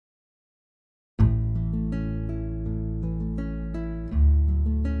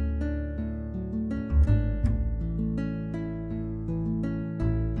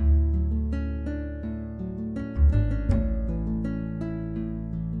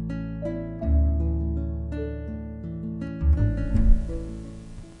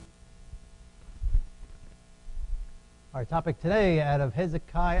Our topic today out of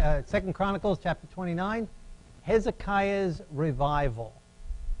Hezekiah, 2 Chronicles chapter 29, Hezekiah's revival.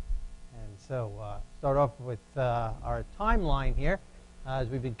 And so start off with our timeline here as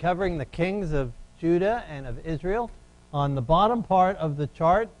we've been covering the kings of Judah and of Israel. On the bottom part of the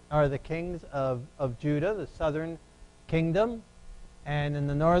chart are the kings of Judah, the southern kingdom. And in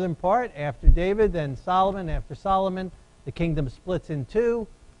the northern part, after David, then Solomon. After Solomon, the kingdom splits in two.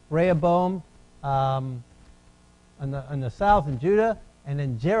 Rehoboam on the south in Judah, and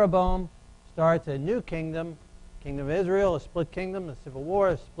then Jeroboam starts a new kingdom, kingdom of Israel, a split kingdom, a civil war,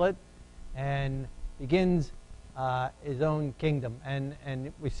 a split, and begins his own kingdom.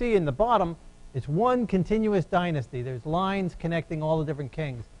 And we see in the bottom, it's one continuous dynasty. There's lines connecting all the different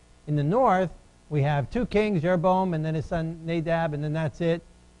kings. In the north, we have two kings, Jeroboam, and then his son Nadab, and then that's it.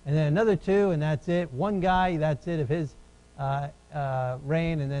 And then another two, and that's it. One guy, that's it of his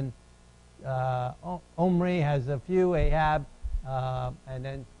reign, and then Omri has a few, Ahab, and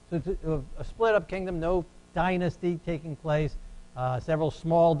then so it's a split up kingdom, no dynasty taking place, several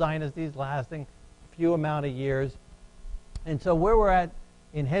small dynasties lasting a few amount of years. And so where we're at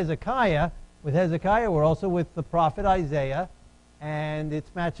in Hezekiah, with Hezekiah we're also with the prophet Isaiah, and it's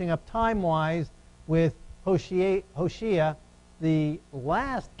matching up time-wise with Hoshea, the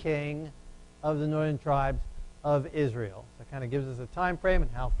last king of the northern tribes of Israel. So it kind of gives us a time frame and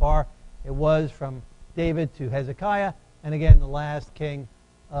how far it was from David to Hezekiah, and again, the last king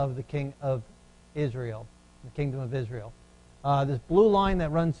of Israel, the kingdom of Israel. This blue line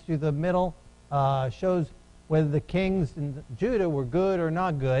that runs through the middle shows whether the kings in Judah were good or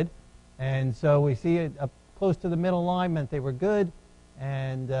not good. And so we see it up close to the middle line meant they were good,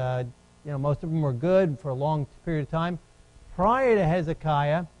 and most of them were good for a long period of time. Prior to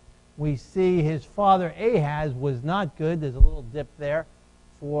Hezekiah, we see his father Ahaz was not good. There's a little dip there.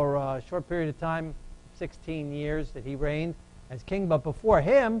 For a short period of time, 16 years that he reigned as king. But before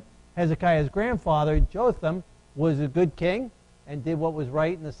him, Hezekiah's grandfather, Jotham, was a good king and did what was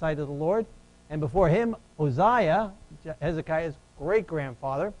right in the sight of the Lord. And before him, Uzziah, Hezekiah's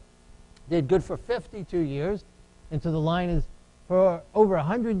great-grandfather, did good for 52 years. And so the line is, for over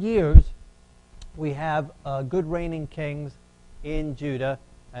 100 years, we have good reigning kings in Judah.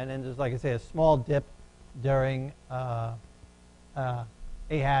 And then there's, like I say, a small dip during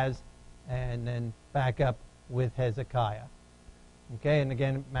Ahaz, and then back up with Hezekiah. Okay, and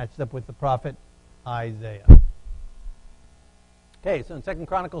again, matched up with the prophet Isaiah. Okay, so in 2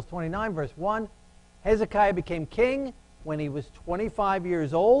 Chronicles 29, verse 1, Hezekiah became king when he was 25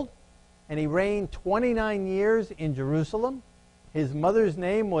 years old, and he reigned 29 years in Jerusalem. His mother's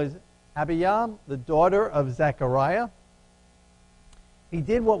name was Abijah, the daughter of Zechariah. He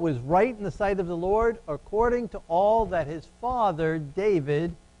did what was right in the sight of the Lord according to all that his father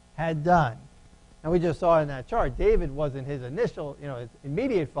David had done. And we just saw in that chart, David wasn't his initial, his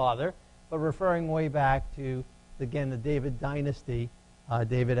immediate father, but referring way back to, again, the David dynasty.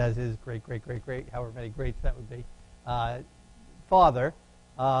 David as his great, however many greats that would be, father.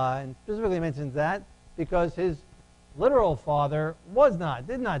 And specifically mentions that because his literal father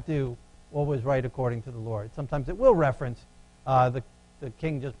did not do what was right according to the Lord. Sometimes it will reference the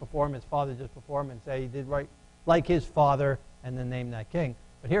king just before him, his father just before him, and say he did right like his father, and then name that king.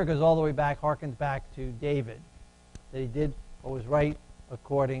 But here it goes all the way back, harkens back to David, that he did what was right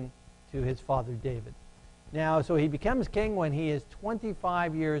according to his father David. Now, so he becomes king when he is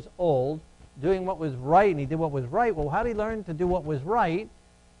 25 years old, doing what was right, and he did what was right. Well, how did he learn to do what was right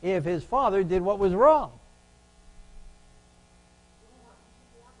if his father did what was wrong?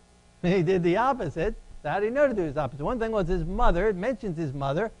 He did the opposite. So how did he know to do his opposite? One thing was his mother. It mentions his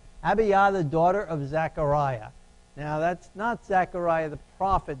mother, Abijah, the daughter of Zechariah. Now, that's not Zechariah, the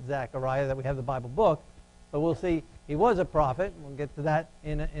prophet Zechariah, that we have the Bible book, but we'll see he was a prophet. We'll get to that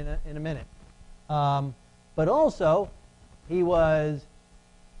in a minute. But also, he was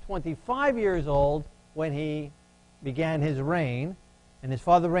 25 years old when he began his reign, and his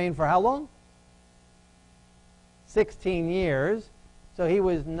father reigned for how long? 16 years. So he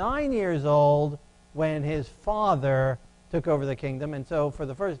was 9 years old when his father took over the kingdom. And so for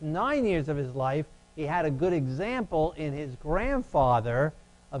the first 9 years of his life, he had a good example in his grandfather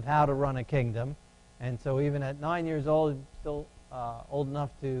of how to run a kingdom. And so even at 9 years old, still old enough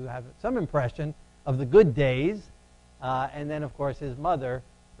to have some impression of the good days. And then, of course, his mother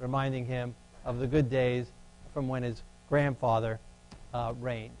reminding him of the good days from when his grandfather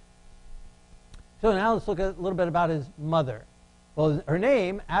reigned. So now let's look a little bit about his mother. Well, her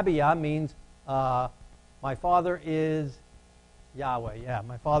name, Abijah, means my father is Yahweh. Yeah,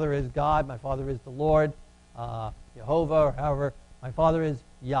 my father is God. My father is the Lord, Jehovah, or however. My father is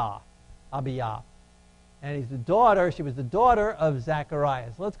Yah, Abijah. And she was the daughter of Zechariah.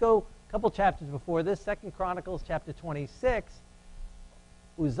 So let's go a couple chapters before this, 2 Chronicles chapter 26.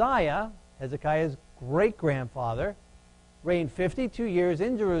 Uzziah, Hezekiah's great-grandfather, reigned 52 years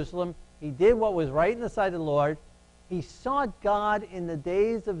in Jerusalem. He did what was right in the sight of the Lord. He sought God in the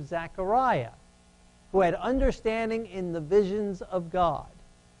days of Zechariah, who had understanding in the visions of God.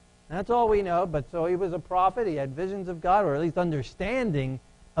 And that's all we know, but so he was a prophet. He had visions of God, or at least understanding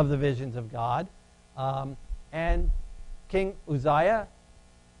of the visions of God. And King Uzziah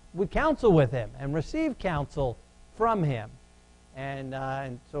would counsel with him and receive counsel from him.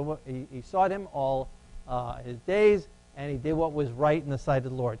 And so he sought him all his days, and he did what was right in the sight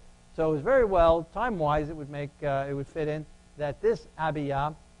of the Lord. So it was very well, time-wise, it would fit in that this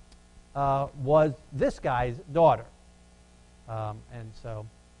Abijah was this guy's daughter. Uzziah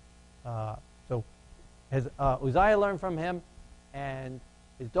learned from him, and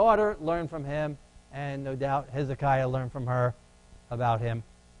his daughter learned from him, and no doubt Hezekiah learned from her about him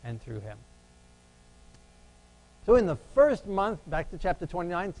and through him. So in the first month, back to chapter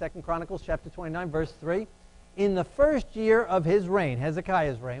 29, 2 Chronicles chapter 29, verse 3, in the first year of his reign,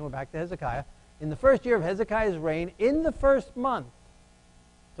 Hezekiah's reign, we're back to Hezekiah, in the first year of Hezekiah's reign, in the first month,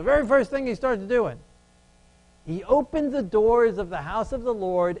 the very first thing he started doing, he opened the doors of the house of the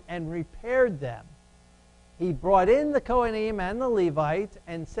Lord and repaired them. He brought in the Kohanim and the Levites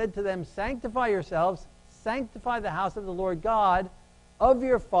and said to them, sanctify yourselves, sanctify the house of the Lord God of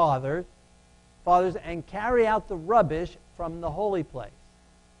your fathers, and carry out the rubbish from the holy place.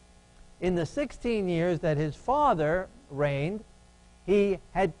 In the 16 years that his father reigned, he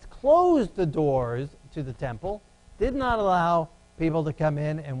had closed the doors to the temple, did not allow people to come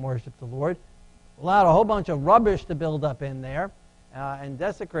in and worship the Lord, allowed a whole bunch of rubbish to build up in there, and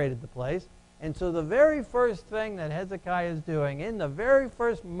desecrated the place. And so the very first thing that Hezekiah is doing in the very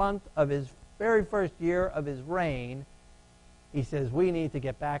first month of his very first year of his reign, he says, we need to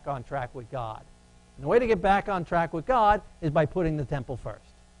get back on track with God. And the way to get back on track with God is by putting the temple first.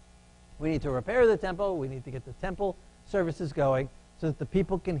 We need to repair the temple. We need to get the temple services going so that the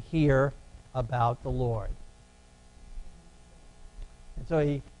people can hear about the Lord. And so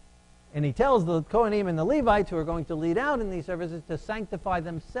he tells the Kohanim and the Levites who are going to lead out in these services to sanctify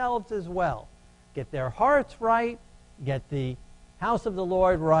themselves as well. Get their hearts right, get the house of the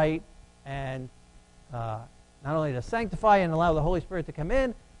Lord right, and not only to sanctify and allow the Holy Spirit to come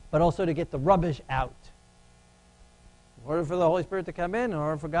in, but also to get the rubbish out. In order for the Holy Spirit to come in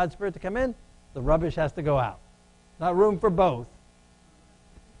order for God's Spirit to come in, the rubbish has to go out. Not room for both.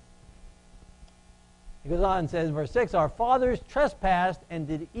 He goes on and says in verse 6, our fathers trespassed and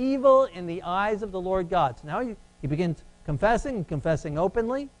did evil in the eyes of the Lord God. So now he begins confessing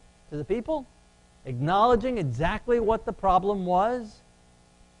openly to the people, acknowledging exactly what the problem was.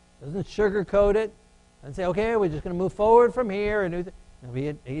 Doesn't sugarcoat it and say, okay, we're just going to move forward from here. He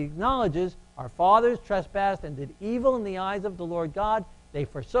acknowledges our fathers trespassed and did evil in the eyes of the Lord God. They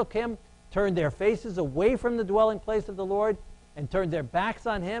forsook him, turned their faces away from the dwelling place of the Lord, and turned their backs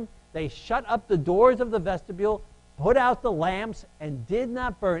on him. They shut up the doors of the vestibule, put out the lamps, and did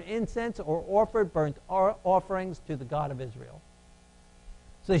not burn incense or offered burnt offerings to the God of Israel.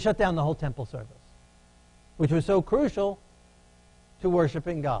 So they shut down the whole temple service, which was so crucial to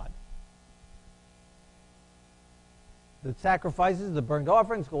worshiping God. The sacrifices, the burnt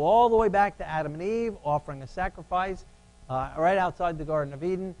offerings, go all the way back to Adam and Eve, offering a sacrifice right outside the Garden of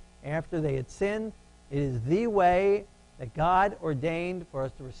Eden after they had sinned. It is the way that God ordained for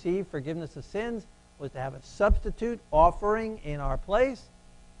us to receive forgiveness of sins, was to have a substitute offering in our place.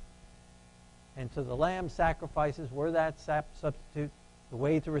 And so the lamb sacrifices were that substitute, the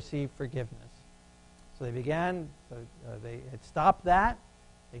way to receive forgiveness. So they they had stopped that.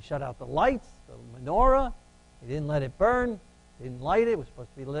 They shut out the lights, the menorah. They didn't let it burn. They didn't light it. It was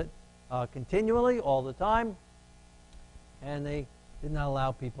supposed to be lit continually, all the time. And they did not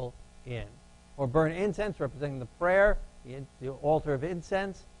allow people in. Or burn incense, representing the prayer, the altar of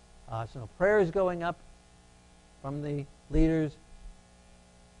incense. So no prayer is going up from the leaders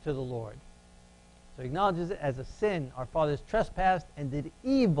to the Lord. So he acknowledges it as a sin. Our fathers trespassed and did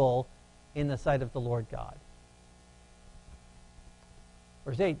evil in the sight of the Lord God.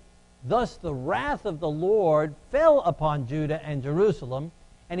 Verse 8, thus the wrath of the Lord fell upon Judah and Jerusalem,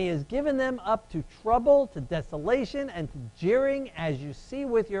 and he has given them up to trouble, to desolation, and to jeering, as you see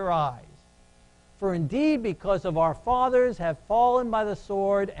with your eyes. For indeed, because of our fathers have fallen by the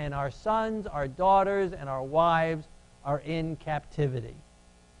sword, and our sons, our daughters, and our wives are in captivity.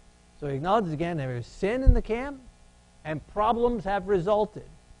 So he acknowledges again there is sin in the camp, and problems have resulted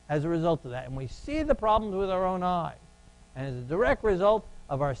as a result of that. And we see the problems with our own eyes. And as a direct result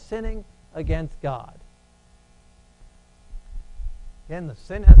of our sinning against God. Again, the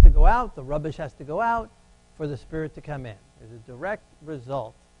sin has to go out, the rubbish has to go out for the Spirit to come in. There's a direct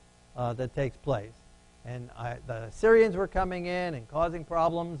result that takes place. And the Assyrians were coming in and causing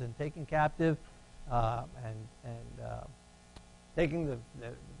problems and taking captive taking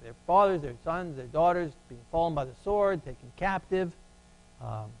their fathers, their sons, their daughters, being fallen by the sword, taken captive,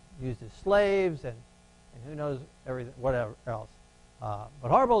 used as slaves, and who knows everything, whatever else.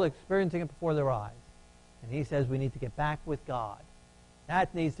 But horrible, experiencing it before their eyes. And he says we need to get back with God.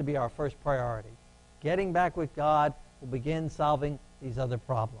 That needs to be our first priority. Getting back with God will begin solving these other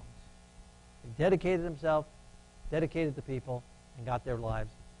problems. He dedicated himself, dedicated the people, and got their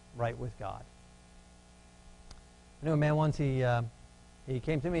lives right with God. I knew a man once, he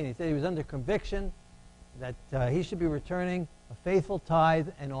came to me and he said he was under conviction that he should be returning a faithful tithe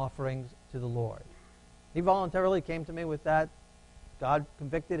and offerings to the Lord. He voluntarily came to me with that. God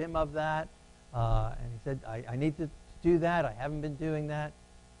convicted him of that. And he said, I need to do that. I haven't been doing that.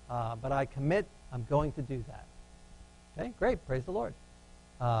 But I commit, I'm going to do that. Okay, great. Praise the Lord.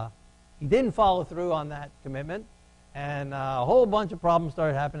 He didn't follow through on that commitment. And a whole bunch of problems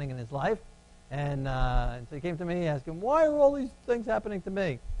started happening in his life. And so he came to me asking, why are all these things happening to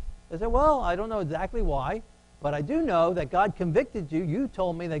me? I said, well, I don't know exactly why. But I do know that God convicted you. You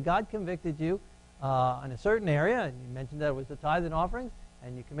told me that God convicted you in a certain area. And you mentioned that it was the tithe and offerings.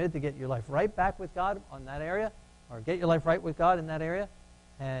 And you committed to get your life right back with God on that area, or get your life right with God in that area,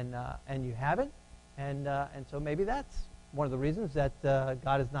 and you haven't, and so maybe that's one of the reasons that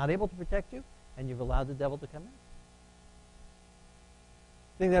God is not able to protect you, and you've allowed the devil to come in.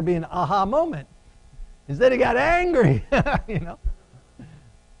 I think that'd be an aha moment. Instead, he got angry, you know.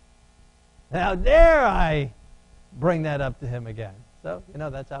 How dare I bring that up to him again? So, you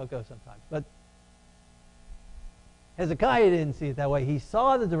know, that's how it goes sometimes. But Hezekiah didn't see it that way. He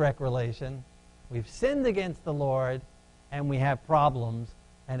saw the direct relation. We've sinned against the Lord, and we have problems,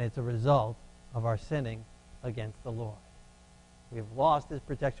 and it's a result of our sinning against the Lord. We have lost his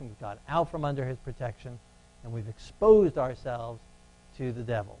protection. We've got out from under his protection, and we've exposed ourselves to the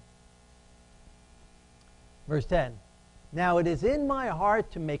devil. Verse 10, now it is in my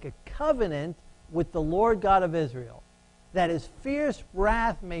heart to make a covenant with the Lord God of Israel, that his fierce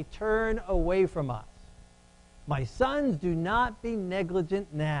wrath may turn away from us. My sons, do not be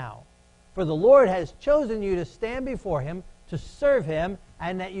negligent now, for the Lord has chosen you to stand before him, to serve him,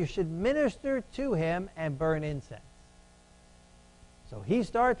 and that you should minister to him and burn incense. So he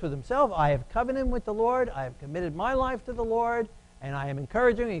starts with himself. I have covenanted with the Lord. I have committed my life to the Lord, and I am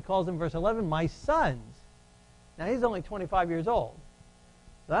encouraging. He calls them, verse 11, my sons. Now, he's only 25 years old.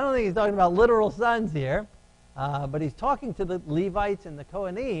 So I don't think he's talking about literal sons here, but he's talking to the Levites and the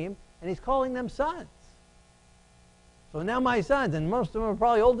Kohanim, and he's calling them sons. So now my sons, and most of them are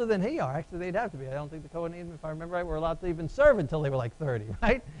probably older than he are. Actually, they'd have to be. I don't think the Kohanim, if I remember right, were allowed to even serve until they were like 30,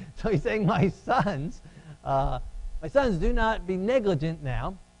 right? So he's saying, my sons, do not be negligent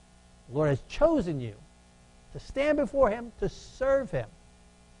now. The Lord has chosen you to stand before him, to serve him.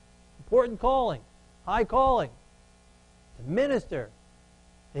 Important calling, high calling, to minister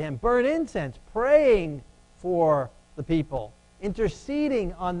to him, burn incense, praying for the people,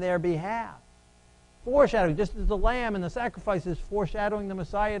 interceding on their behalf. Foreshadowing, just as the lamb and the sacrifice is foreshadowing the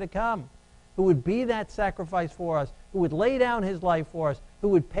Messiah to come, who would be that sacrifice for us, who would lay down his life for us, who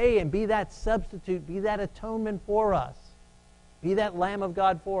would pay and be that substitute, be that atonement for us, be that Lamb of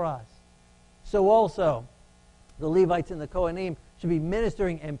God for us. So also, the Levites and the Kohanim should be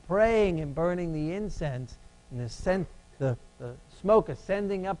ministering and praying and burning the incense and the smoke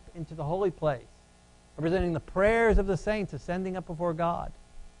ascending up into the holy place, representing the prayers of the saints ascending up before God.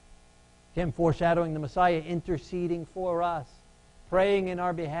 Again, foreshadowing the Messiah, interceding for us, praying in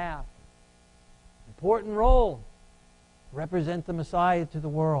our behalf. Important role. Represent the Messiah to the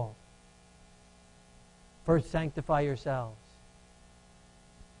world. First, sanctify yourselves.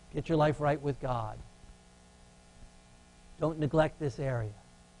 Get your life right with God. Don't neglect this area.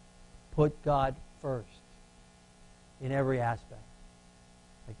 Put God first in every aspect.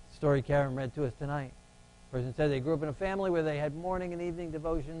 Like the story Karen read to us tonight. The person said they grew up in a family where they had morning and evening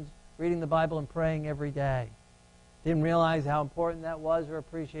devotions, reading the Bible and praying every day. Didn't realize how important that was or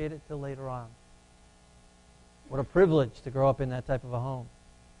appreciate it till later on. What a privilege to grow up in that type of a home.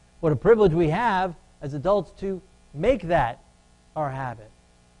 What a privilege we have as adults to make that our habit,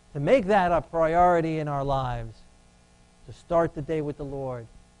 to make that a priority in our lives, to start the day with the Lord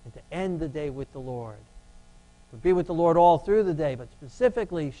and to end the day with the Lord. To be with the Lord all through the day, but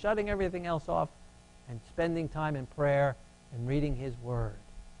specifically shutting everything else off and spending time in prayer and reading his word.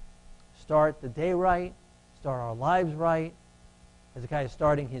 Start the day right, start our lives right. Hezekiah is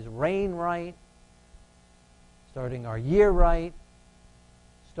starting his reign right, starting our year right,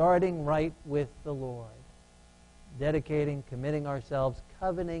 starting right with the Lord, dedicating, committing ourselves,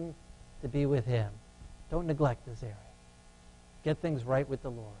 covenanting to be with Him. Don't neglect this area. Get things right with the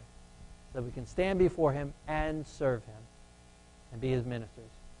Lord so that we can stand before Him and serve Him and be His ministers.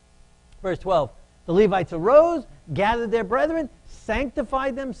 Verse 12, the Levites arose, gathered their brethren,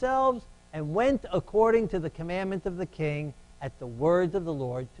 sanctified themselves, and went according to the commandment of the king at the words of the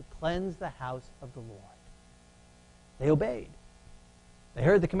Lord to cleanse the house of the Lord. They obeyed. They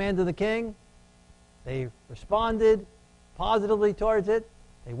heard the command of the king. They responded positively towards it.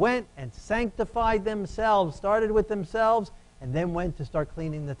 They went and sanctified themselves, started with themselves, and then went to start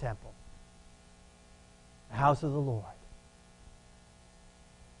cleaning the temple. The house of the Lord.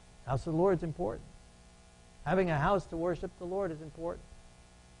 The house of the Lord is important. Having a house to worship the Lord is important.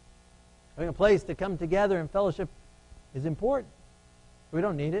 Having a place to come together in fellowship is important. We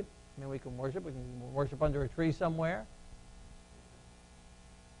don't need it. I mean, we can worship under a tree somewhere.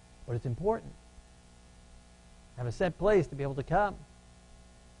 But it's important. Have a set place to be able to come.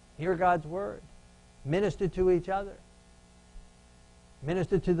 Hear God's word. Minister to each other.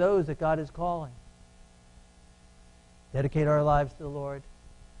 Minister to those that God is calling. Dedicate our lives to the Lord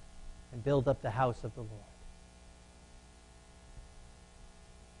and build up the house of the Lord.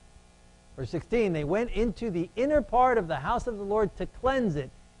 Verse 16, they went into the inner part of the house of the Lord to cleanse it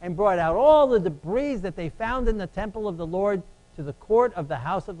and brought out all the debris that they found in the temple of the Lord to the court of the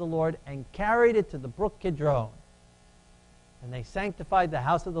house of the Lord and carried it to the brook Kidron. And they sanctified the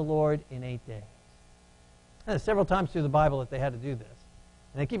house of the Lord in 8 days. And there's several times through the Bible that they had to do this.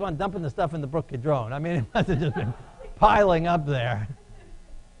 And they keep on dumping the stuff in the brook Kidron. I mean, it must have just been piling up there.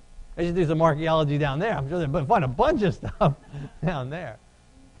 They should do some archaeology down there. I'm sure they'll find a bunch of stuff down there.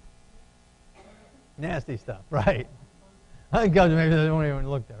 Nasty stuff, right? I think maybe they don't even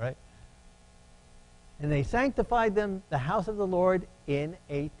look there, right? And they sanctified them, the house of the Lord, in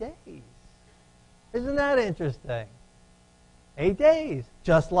 8 days. Isn't that interesting? 8 days,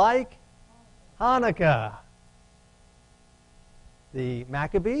 just like Hanukkah. The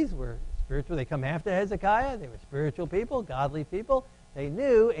Maccabees were spiritual. They come after Hezekiah. They were spiritual people, godly people. They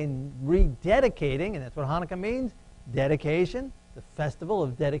knew in rededicating, and that's what Hanukkah means, dedication, the festival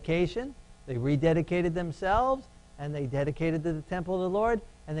of dedication. They rededicated themselves, and they dedicated to the temple of the Lord,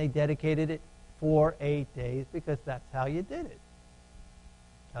 and they dedicated it for 8 days because that's how you did it.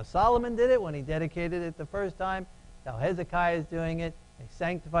 How Solomon did it when he dedicated it the first time, how Hezekiah is doing it. They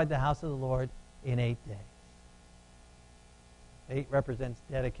sanctified the house of the Lord in 8 days. 8 represents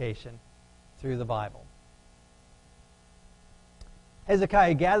dedication through the Bible.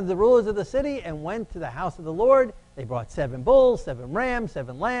 Hezekiah gathered the rulers of the city and went to the house of the Lord. They brought 7 bulls, 7 rams,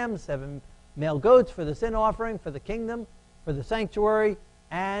 7 lambs, 7 male goats for the sin offering, for the kingdom, for the sanctuary,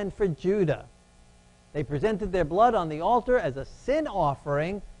 and for Judah. They presented their blood on the altar as a sin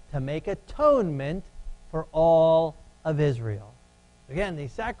offering to make atonement for all of Israel. Again,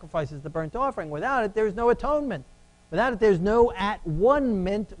 these sacrifices, the burnt offering. Without it, there's no atonement. Without it, there's no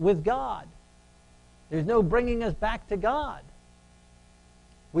at-one-ment with God. There's no bringing us back to God.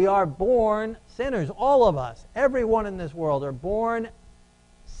 We are born sinners, all of us. Everyone in this world are born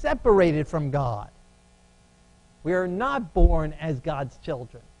separated from God. We are not born as God's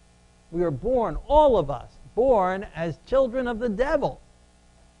children. We are born, all of us, born as children of the devil.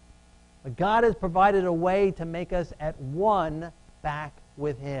 But God has provided a way to make us at one back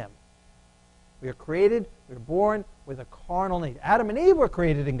with Him. We are created, we were born with a carnal nature. Adam and Eve were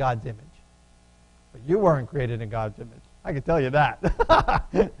created in God's image. But you weren't created in God's image. I can tell you that.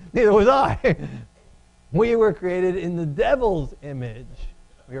 Neither was I. We were created in the devil's image.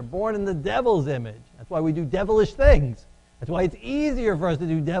 We were born in the devil's image. That's why we do devilish things. That's why it's easier for us to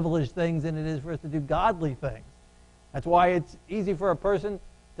do devilish things than it is for us to do godly things. That's why it's easy for a person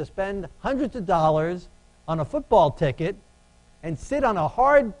to spend hundreds of dollars on a football ticket and sit on a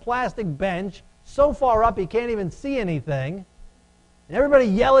hard plastic bench so far up he can't even see anything. And everybody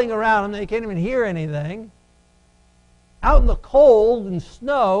yelling around him, they can't even hear anything. Out in the cold and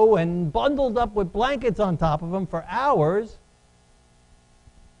snow and bundled up with blankets on top of him for hours.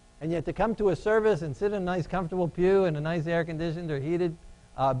 And yet to come to a service and sit in a nice comfortable pew in a nice air-conditioned or heated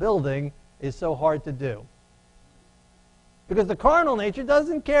building is so hard to do. Because the carnal nature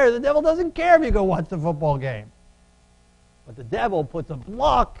doesn't care. The devil doesn't care if you go watch the football game. But the devil puts a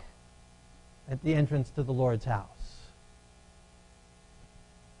block at the entrance to the Lord's house.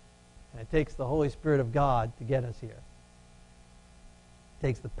 And it takes the Holy Spirit of God to get us here. It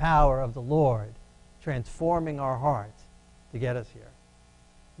takes the power of the Lord transforming our hearts to get us here.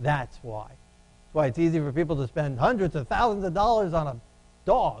 That's why. That's why it's easy for people to spend hundreds of thousands of dollars on a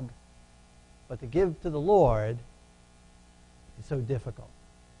dog, but to give to the Lord is so difficult.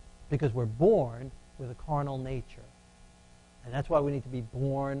 because we're born with a carnal nature. And that's why we need to be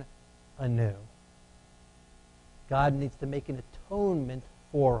born anew. God needs to make an atonement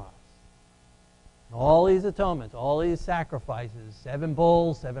for us. And all these atonements, all these sacrifices, 7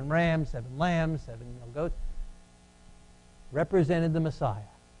 bulls, 7 rams, 7 lambs, 7 goats, represented the Messiah,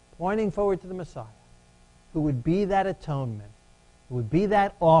 pointing forward to the Messiah, who would be that atonement, who would be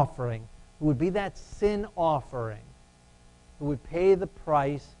that offering, who would be that sin offering, who would pay the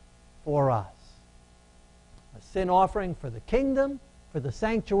price for us. A sin offering for the kingdom, for the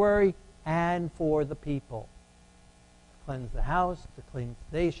sanctuary, and for the people. To cleanse the house, to cleanse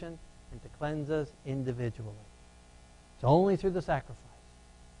the nation, and to cleanse us individually. It's only through the sacrifice.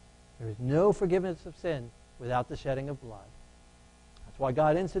 There is no forgiveness of sin without the shedding of blood. That's why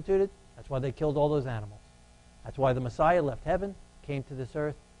God instituted. That's why they killed all those animals. That's why the Messiah left heaven, came to this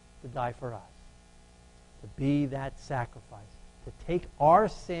earth to die for us. To be that sacrifice. To take our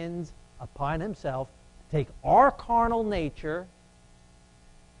sins upon himself. To take our carnal nature.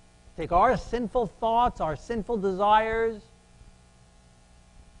 To take our sinful thoughts, our sinful desires. To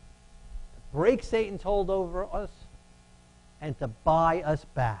break Satan's hold over us. And to buy us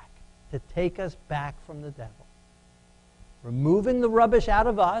back. To take us back from the devil. Removing the rubbish out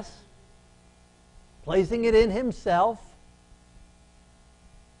of us, placing it in himself,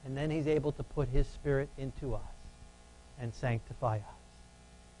 and then he's able to put his Spirit into us and sanctify us.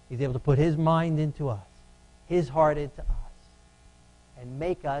 He's able to put his mind into us, his heart into us, and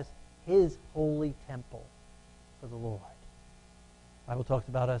make us his holy temple for the Lord. The Bible talks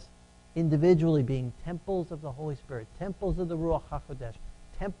about us individually being temples of the Holy Spirit, temples of the Ruach HaKodesh,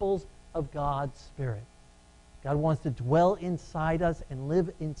 temples of God's Spirit. God wants to dwell inside us and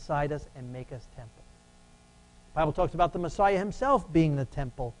live inside us and make us temples. The Bible talks about the Messiah himself being the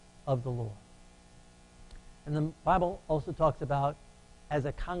temple of the Lord. And the Bible also talks about, as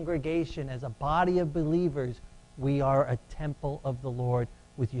a congregation, as a body of believers, we are a temple of the Lord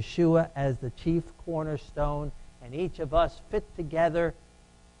with Yeshua as the chief cornerstone, and each of us fit together,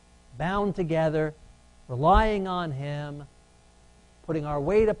 bound together, relying on him, putting our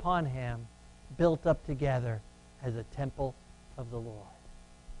weight upon him, built up together as a temple of the Lord.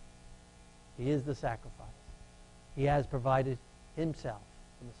 He is the sacrifice. He has provided himself.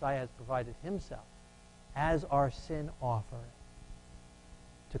 The Messiah has provided himself as our sin offering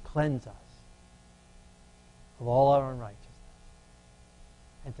to cleanse us of all our unrighteousness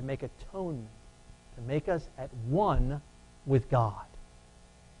and to make atonement, to make us at one with God,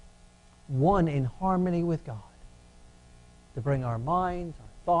 one in harmony with God, to bring our minds,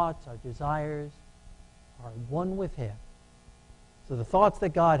 our thoughts, our desires, are one with him. So the thoughts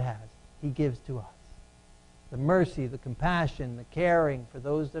that God has, he gives to us. The mercy, the compassion, the caring for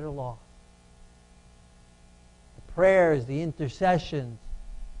those that are lost. The prayers, the intercessions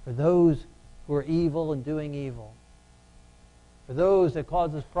for those who are evil and doing evil. For those that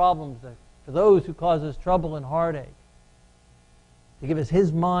cause us problems, for those who cause us trouble and heartache. To give us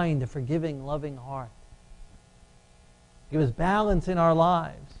his mind, a forgiving, loving heart. To give us balance in our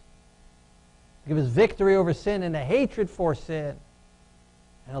lives. To give us victory over sin and a hatred for sin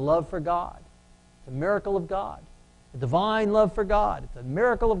and a love for God. It's a miracle of God. A divine love for God. It's a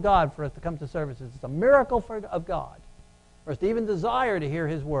miracle of God for us to come to services. It's a miracle of God for us to even desire to hear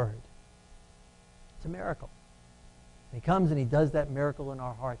his word. It's a miracle. And he comes and he does that miracle in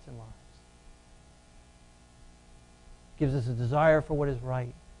our hearts and lives. Gives us a desire for what is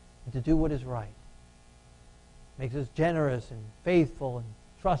right and to do what is right. Makes us generous and faithful and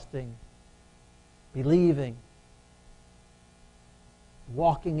trusting, believing,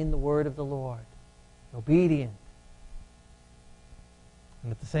 walking in the word of the Lord, obedient,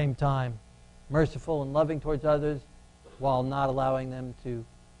 and at the same time merciful and loving towards others while not allowing them to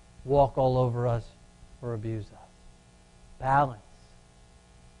walk all over us or abuse us. Balance.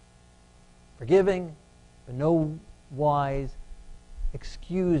 Forgiving, but no wise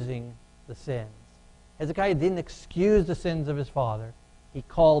excusing the sins. Hezekiah didn't excuse the sins of his father. He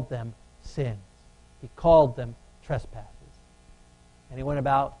called them sins. He called them trespasses. And he went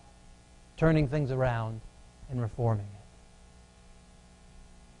about turning things around and reforming it.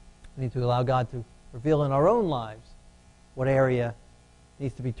 We need to allow God to reveal in our own lives what area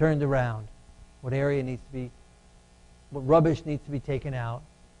needs to be turned around, what area needs to be, what rubbish needs to be taken out,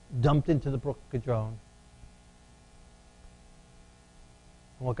 dumped into the brook Kidron,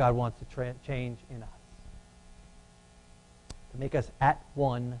 and what God wants to change in us, to make us at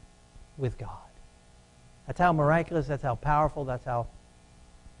one with God. That's how miraculous, that's how powerful, that's how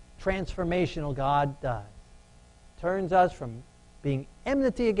transformational God does. Turns us from being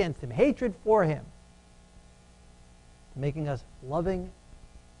enmity against him, hatred for him, to making us loving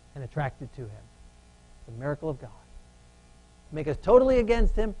and attracted to him. It's a miracle of God. To make us totally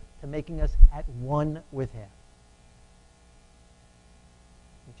against him, to making us at one with him.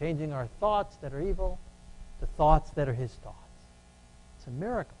 And changing our thoughts that are evil to thoughts that are his thoughts. It's a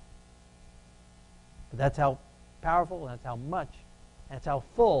miracle. But that's how powerful, and that's how much, and that's how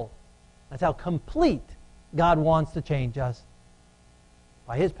full, that's how complete God wants to change us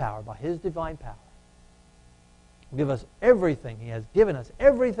by his power, by his divine power. He'll give us everything. He has given us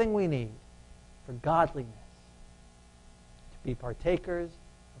everything we need for godliness, to be partakers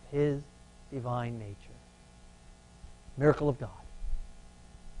of his divine nature. Miracle of God.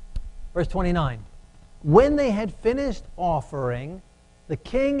 Verse 29. When they had finished offering, the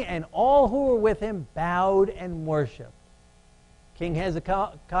king and all who were with him bowed and worshipped. King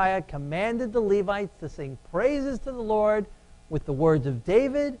Hezekiah commanded the Levites to sing praises to the Lord with the words of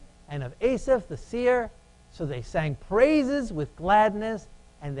David and of Asaph the seer. So they sang praises with gladness,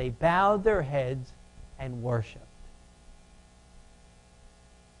 and they bowed their heads and worshipped.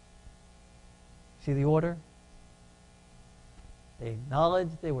 See the order? They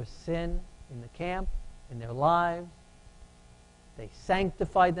acknowledged there was sin in the camp, in their lives. They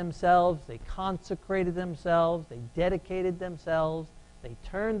sanctified themselves. They consecrated themselves. They dedicated themselves. They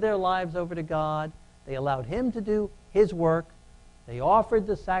turned their lives over to God. They allowed him to do his work. They offered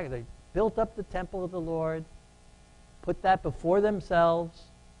the sacrifice. They built up the temple of the Lord, put that before themselves.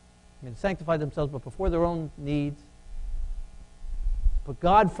 Sanctified themselves, but before their own needs. Put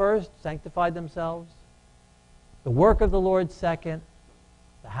God first, sanctified themselves. The work of the Lord second.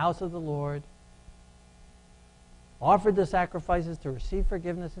 The house of the Lord. Offered the sacrifices to receive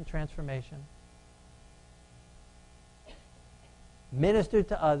forgiveness and transformation. Ministered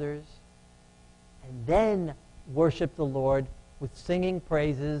to others. And then worshiped the Lord with singing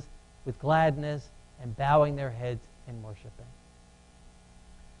praises, with gladness, and bowing their heads and worshiping.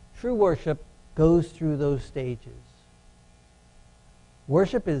 True worship goes through those stages.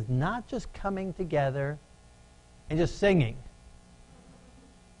 Worship is not just coming together and just singing.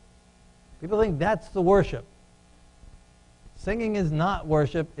 People think that's the worship. Singing is not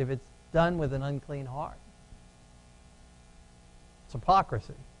worship if it's done with an unclean heart. It's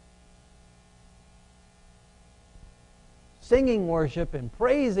hypocrisy. Singing worship and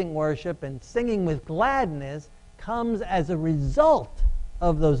praising worship and singing with gladness comes as a result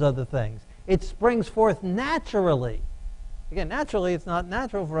of those other things. It springs forth naturally. Again, naturally, it's not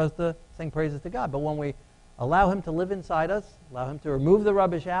natural for us to sing praises to God. But when we allow him to live inside us, allow him to remove the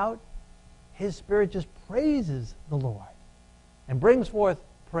rubbish out, his Spirit just praises the Lord and brings forth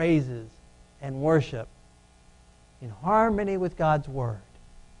praises and worship in harmony with God's Word.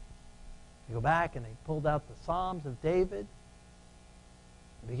 You go back and they pulled out the Psalms of David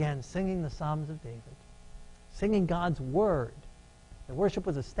and began singing the Psalms of David, singing God's Word. The worship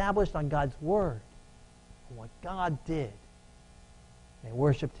was established on God's Word, on what God did. They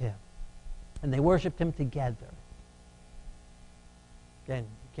worshipped him. And they worshipped him together. Again,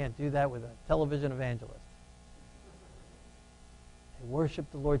 you can't do that with a television evangelist. They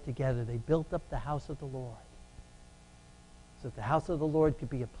worshipped the Lord together. They built up the house of the Lord, so that the house of the Lord could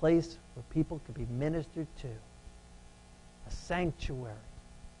be a place where people could be ministered to, a sanctuary,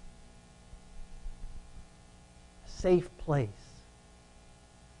 a safe place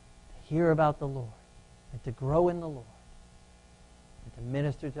to hear about the Lord and to grow in the Lord and to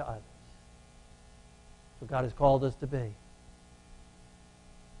minister to others. That's what God has called us to be. A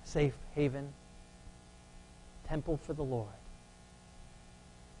safe haven, temple for the Lord,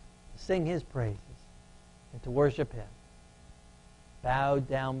 to sing his praises and to worship him, bowed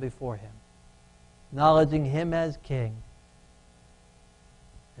down before him, acknowledging him as King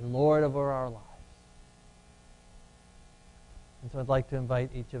and Lord over our lives. And so I'd like to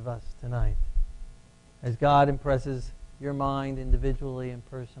invite each of us tonight, as God impresses your mind individually and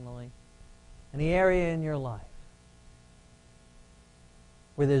personally, any area in your life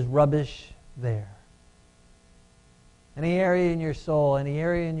where there's rubbish there, any area in your soul, any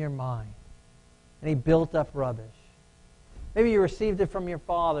area in your mind, any built up rubbish. Maybe you received it from your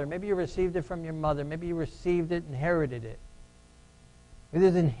father. Maybe you received it from your mother. Maybe you received it, inherited it. Maybe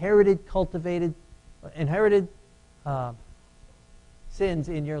there's inherited sins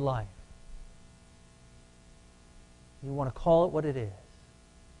in your life. You want to call it what it is.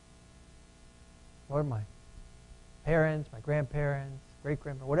 Lord, my parents, my grandparents,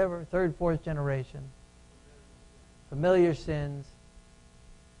 great-grandparents, whatever, third, fourth generation, familiar sins,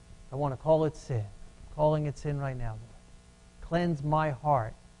 I want to call it sin. I'm calling it sin right now, Lord. Cleanse my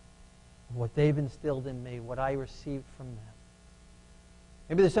heart of what they've instilled in me, what I received from them.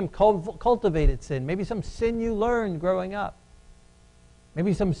 Maybe there's some cultivated sin. Maybe some sin you learned growing up.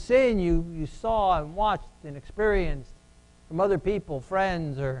 Maybe some sin you saw and watched and experienced from other people,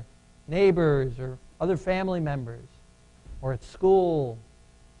 friends or neighbors or other family members, or at school.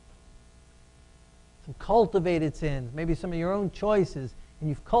 Some cultivated sins, maybe some of your own choices, and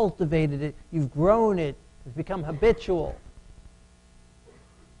you've cultivated it, you've grown it, it's become habitual.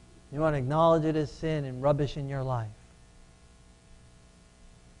 You want to acknowledge it as sin and rubbish in your life.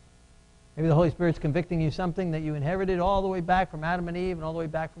 Maybe the Holy Spirit's convicting you something that you inherited all the way back from Adam and Eve and all the way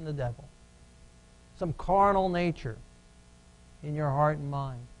back from the devil. Some carnal nature in your heart and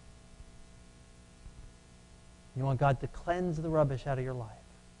mind. You want God to cleanse the rubbish out of your life.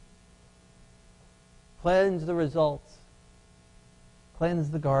 Cleanse the results. Cleanse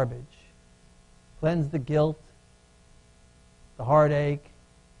the garbage. Cleanse the guilt, the heartache,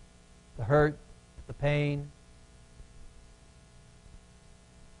 the hurt, the pain,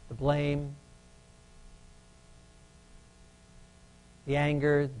 the blame, the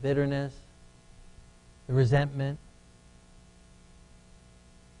anger, the bitterness, the resentment,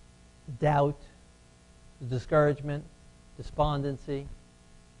 the doubt, the discouragement, despondency.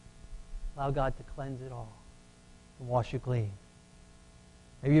 Allow God to cleanse it all and wash you clean.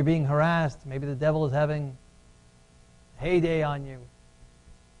 Maybe you're being harassed. Maybe the devil is having a heyday on you,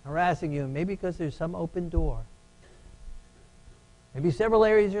 harassing you, maybe because there's some open door. Maybe several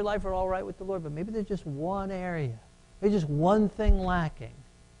areas of your life are all right with the Lord, but maybe there's just one area, maybe just one thing lacking.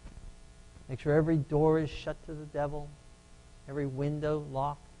 Make sure every door is shut to the devil, every window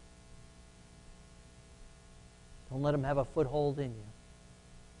locked. Don't let him have a foothold in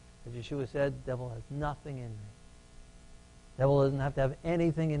you. As Yeshua said, the devil has nothing in me. The devil doesn't have to have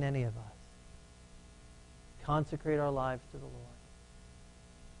anything in any of us. Consecrate our lives to the Lord.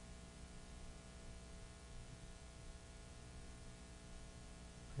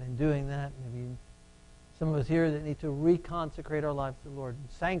 And in doing that, maybe some of us here that need to reconsecrate our lives to the Lord and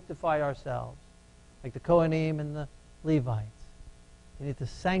sanctify ourselves, like the Kohanim and the Levites. They need to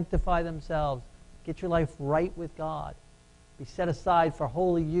sanctify themselves, get your life right with God, be set aside for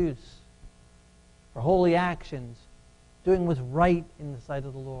holy use, for holy actions, doing what's right in the sight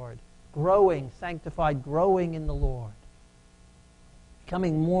of the Lord, growing, sanctified, growing in the Lord,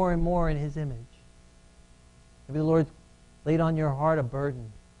 becoming more and more in His image. Maybe the Lord laid on your heart a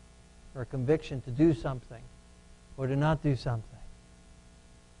burden or a conviction to do something or to not do something.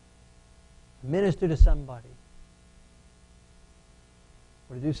 To minister to somebody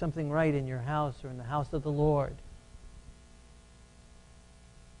or to do something right in your house or in the house of the Lord.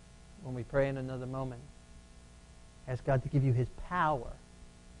 When we pray in another moment, ask God to give you His power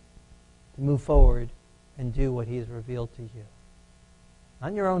to move forward and do what He has revealed to you.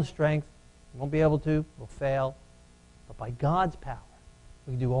 Not in your own strength. You won't be able to. You'll fail. But by God's power,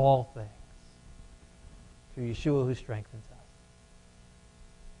 we can do all things through Yeshua who strengthens us.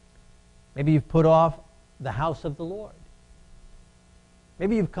 Maybe you've put off the house of the Lord.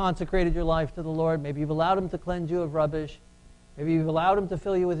 Maybe you've consecrated your life to the Lord. Maybe you've allowed Him to cleanse you of rubbish. Maybe you've allowed Him to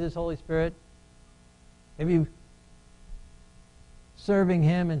fill you with His Holy Spirit. Maybe you've serving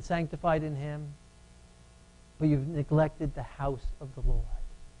Him and sanctified in Him, but you've neglected the house of the Lord.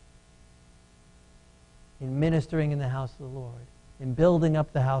 In ministering in the house of the Lord, in building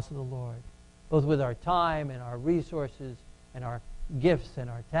up the house of the Lord, both with our time and our resources and our gifts and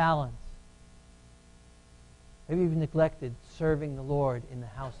our talents. Maybe you've neglected serving the Lord in the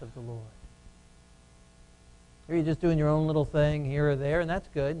house of the Lord. Maybe you're just doing your own little thing here or there, and that's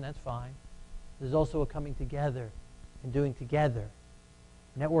good and that's fine. There's also a coming together and doing together,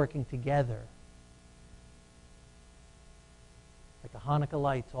 networking together. Like the Hanukkah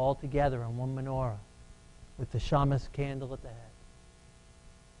lights all together on one menorah with the Shamas candle at the head.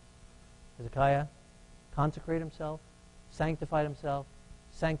 Hezekiah consecrated himself, sanctified himself,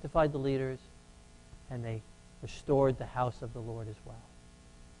 sanctified the leaders, and they restored the house of the Lord as well.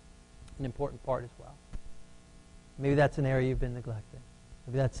 An important part as well. Maybe that's an area you've been neglecting.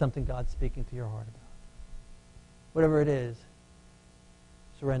 Maybe that's something God's speaking to your heart about. Whatever it is,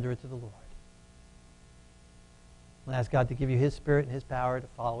 surrender it to the Lord. And ask God to give you His Spirit and His power to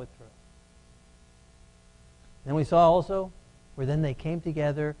follow it through. Then we saw also where then they came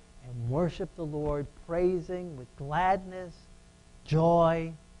together and worshiped the Lord, praising with gladness,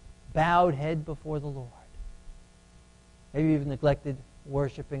 joy, bowed head before the Lord. Maybe you've neglected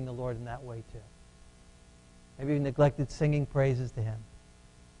worshiping the Lord in that way too. Maybe you've neglected singing praises to Him.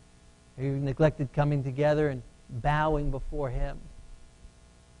 Maybe you've neglected coming together and bowing before Him.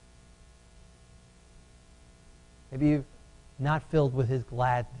 Maybe you're not filled with His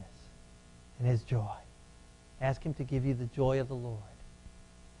gladness and His joy. Ask Him to give you the joy of the Lord.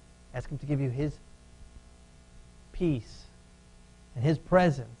 Ask Him to give you His peace and His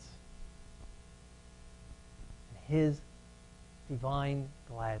presence and His divine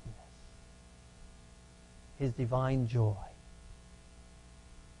gladness, His divine joy,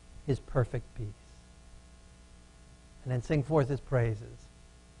 His perfect peace. And then sing forth His praises.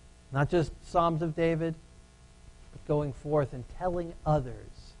 Not just Psalms of David, but going forth and telling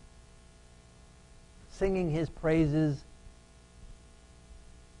others, singing His praises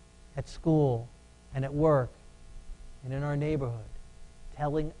at school and at work and in our neighborhood,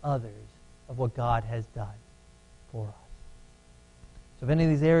 telling others of what God has done for us. So if any of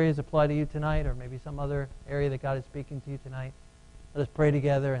these areas apply to you tonight, or maybe some other area that God is speaking to you tonight, let us pray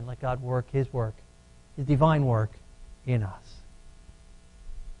together and let God work, His divine work in us.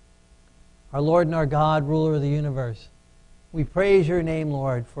 Our Lord and our God, ruler of the universe, we praise your name,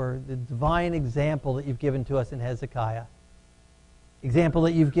 Lord, for the divine example that you've given to us in Hezekiah. Example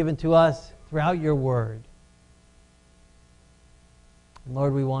that you've given to us throughout your word. And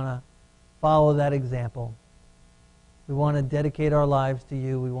Lord, we want to follow that example. We want to dedicate our lives to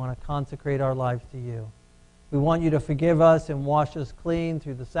you. We want to consecrate our lives to you. We want you to forgive us and wash us clean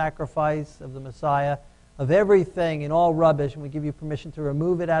through the sacrifice of the Messiah, of everything and all rubbish, and we give you permission to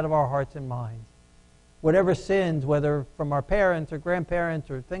remove it out of our hearts and minds. Whatever sins, whether from our parents or grandparents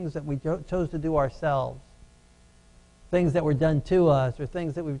or things that we chose to do ourselves, things that were done to us or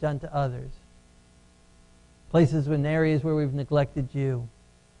things that we've done to others, places and areas where we've neglected you.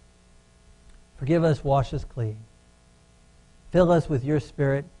 Forgive us, wash us clean. Fill us with your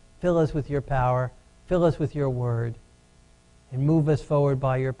Spirit, fill us with your power, fill us with your word, and move us forward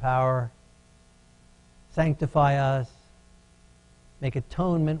by your power. Sanctify us, make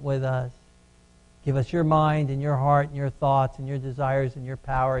atonement with us. Give us your mind and your heart and your thoughts and your desires and your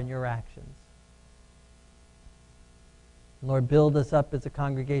power and your actions. And Lord, build us up as a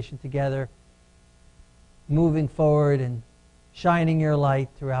congregation together, moving forward and shining your light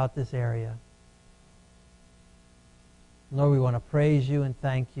throughout this area. Lord, we want to praise you and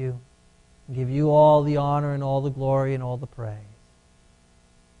thank you and give you all the honor and all the glory and all the praise.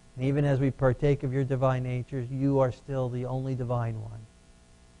 And even as we partake of your divine nature, you are still the only divine one.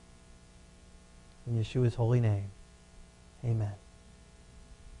 In Yeshua's holy name, amen.